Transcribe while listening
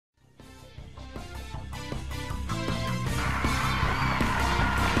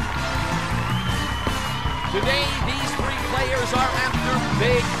Today, these three players are after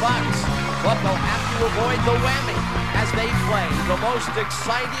big bucks, but they'll have to avoid the whammy as they play the most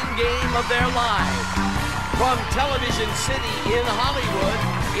exciting game of their lives. From Television City in Hollywood,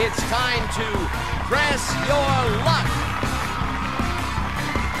 it's time to press your luck.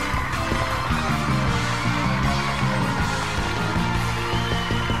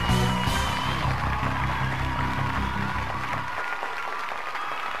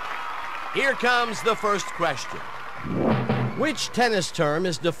 Here comes the first question. Which tennis term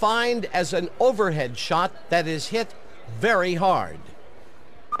is defined as an overhead shot that is hit very hard?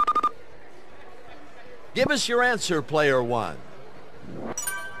 Give us your answer, player one.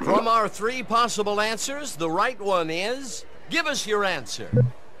 From our three possible answers, the right one is, give us your answer.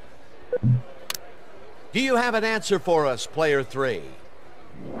 Do you have an answer for us, player three?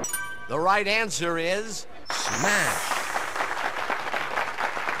 The right answer is smash.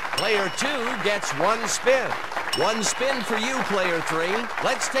 Player two gets one spin. One spin for you, player three.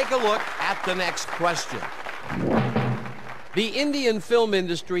 Let's take a look at the next question. The Indian film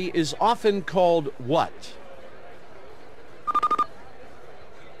industry is often called what?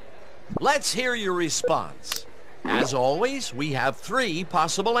 Let's hear your response. As always, we have three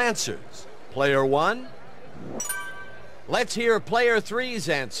possible answers. Player one. Let's hear player three's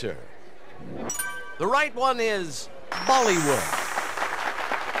answer. The right one is Bollywood.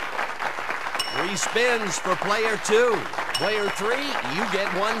 3 spins for player two. Player three, you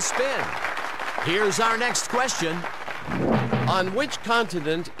get one spin. Here's our next question. On which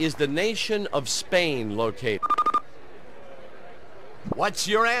continent is the nation of Spain located? What's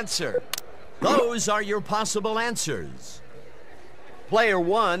your answer? Those are your possible answers. Player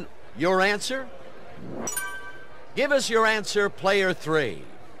one, your answer? Give us your answer, player three.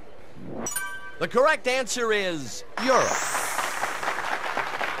 The correct answer is Europe.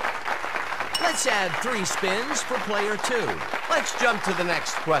 Let's add 3 spins for player two. Let's jump to the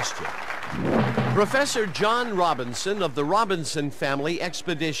next question. Professor John Robinson of the Robinson Family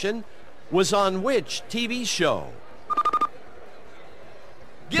Expedition was on which TV show?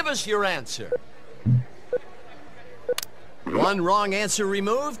 Give us your answer. One wrong answer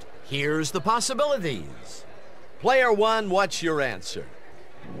removed. Here's the possibilities. Player one, what's your answer?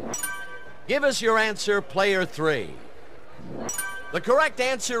 Give us your answer, player three. The correct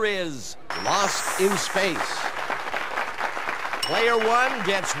answer is Lost in Space. Player one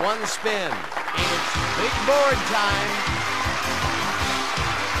gets one spin. It's big board time.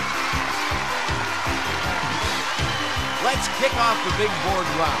 Let's kick off the big board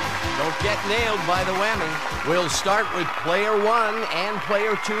round. Don't get nailed by the whammy. We'll start with player one, and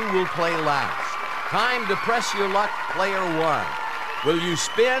player two will play last. Time to press your luck, player one. Will you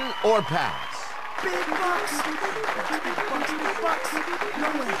spin or pass? Big bucks! Big bucks, big bucks! No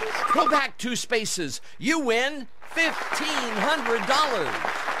way! Go back 2 spaces. You win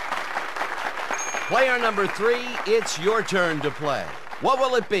 $1,500. Player number three, it's your turn to play. What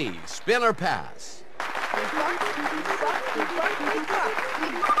will it be, spin or pass?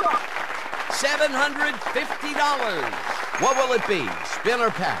 $750. What will it be, spin or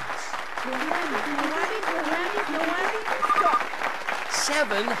pass?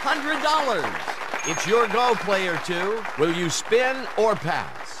 $700. It's your go, player two. Will you spin or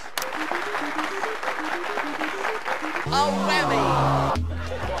pass? A whammy!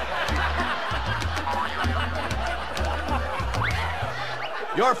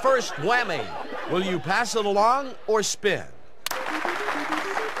 Your first whammy. Will you pass it along or spin?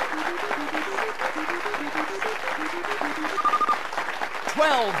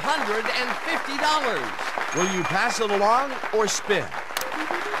 $1,250. Will you pass it along or spin?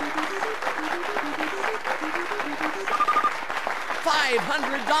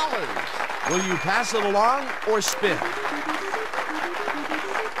 $500. Will you pass it along or spin?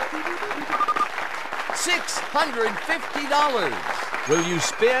 $650. Will you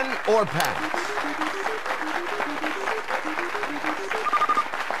spin or pass?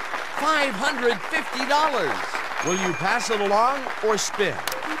 $550. Will you pass it along or spin?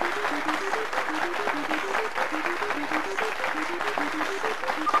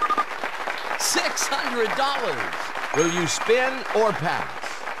 $600. Will you spin or pass?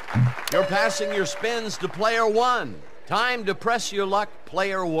 You're passing your spins to player one. Time to press your luck,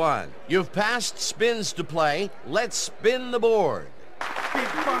 player one. You've passed spins to play. Let's spin the board. Big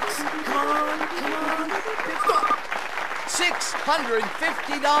bucks! Come on! Come on! Big bucks!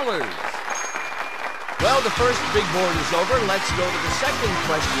 $650. Well, the first big board is over. Let's go to the second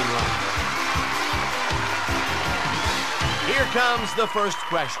question round. Here comes the first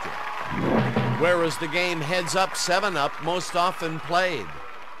question. Where is the game, 'Heads Up, 7 Up' most often played?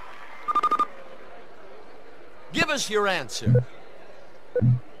 Give us your answer.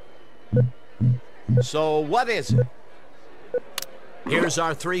 So what is it? Here's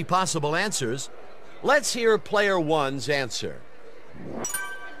our three possible answers. Let's hear player one's answer.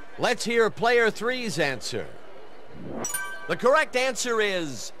 Let's hear player three's answer. The correct answer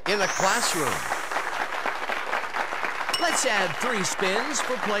is in a classroom. Let's add 3 spins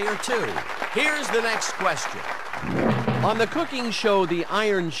for player 2. Here's the next question. On the cooking show The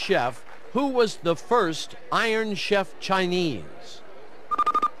Iron Chef, who was the first Iron Chef Chinese?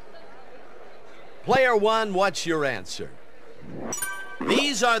 Player 1, what's your answer?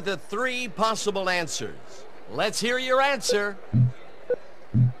 These are the 3 possible answers. Let's hear your answer.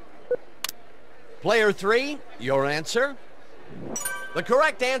 Player 3, your answer? The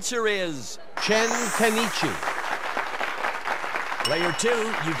correct answer is Chen Kenichi. Player 2,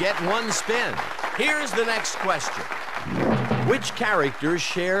 you get 1 spin. Here's the next question. Which characters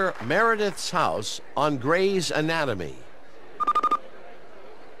share Meredith's house on Grey's Anatomy?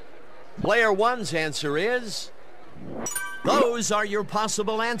 Player 1's answer is... Those are your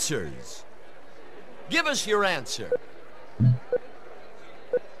possible answers. Give us your answer.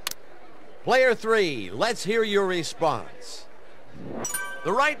 Player 3, let's hear your response.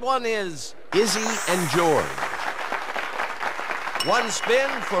 The right one is Izzy and George. 1 spin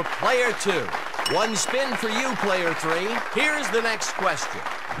for player 2. 1 spin for you, player 3. Here's the next question.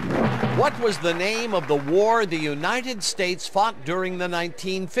 What was the name of the war the United States fought during the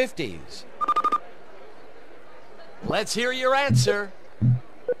 1950s? Let's hear your answer.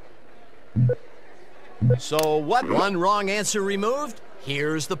 So what? 1 wrong answer removed?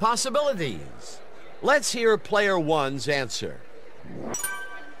 Here's the possibilities. Let's hear player 1's answer.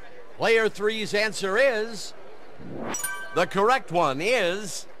 Player 3's answer is... The correct one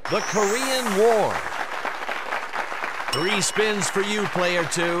is the Korean War. 3 spins for you, player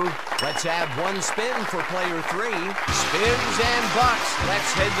 2. Let's add 1 spin for player 3. Spins and bucks.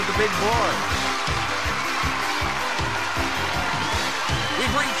 Let's head to the big board.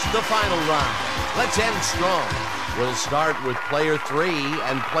 We've reached the final round. Let's end strong. We'll start with player 3,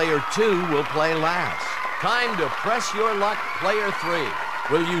 and player 2 will play last. Time to press your luck, player 3.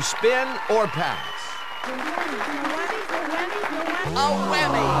 Will you spin or pass? A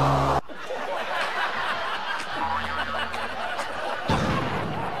whammy!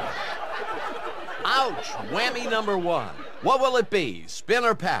 Ouch! Whammy number 1. What will it be? Spin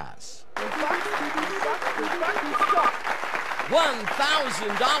or pass?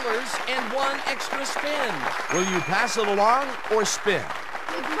 $1,000 and 1 extra spin. Will you pass it along or spin?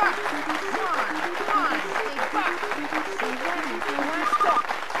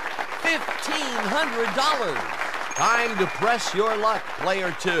 $1,500. Time to press your luck,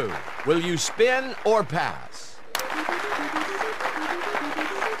 player 2. Will you spin or pass?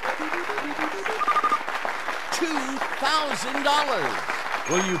 $2,000.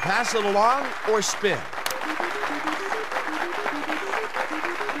 Will you pass it along or spin?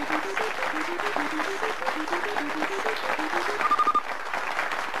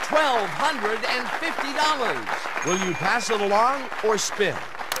 $1,250. Will you pass it along or spin?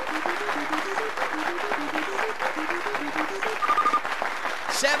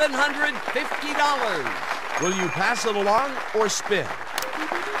 $750. Will you pass it along or spin?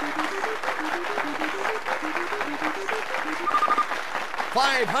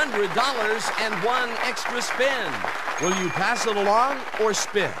 $500 and 1 extra spin. Will you pass it along or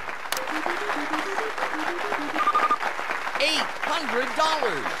spin?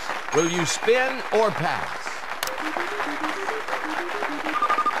 $800. Will you spin or pass?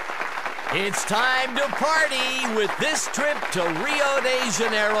 It's time to party with this trip to Rio de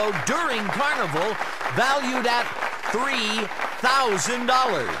Janeiro during Carnival, valued at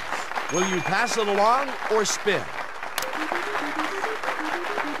 $3,000. Will you pass it along or spin?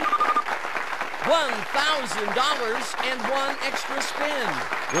 $1,000 and 1 extra spin.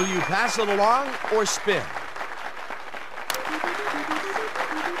 Will you pass it along or spin?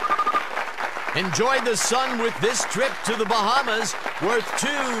 Enjoy the sun with this trip to the Bahamas, worth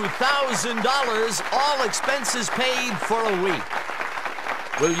 $2,000, all expenses paid for a week.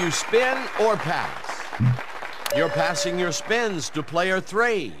 Will you spin or pass? You're passing your spins to player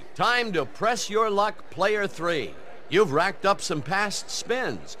 3. Time to press your luck, player 3. You've racked up some past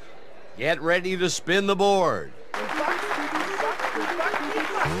spins. Get ready to spin the board. A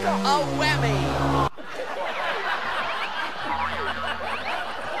whammy!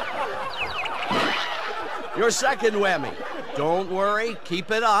 Your second whammy. Don't worry, keep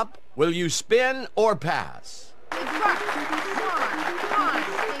it up. Will you spin or pass? $500.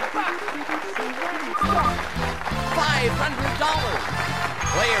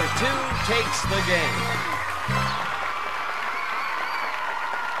 Player 2 takes the game.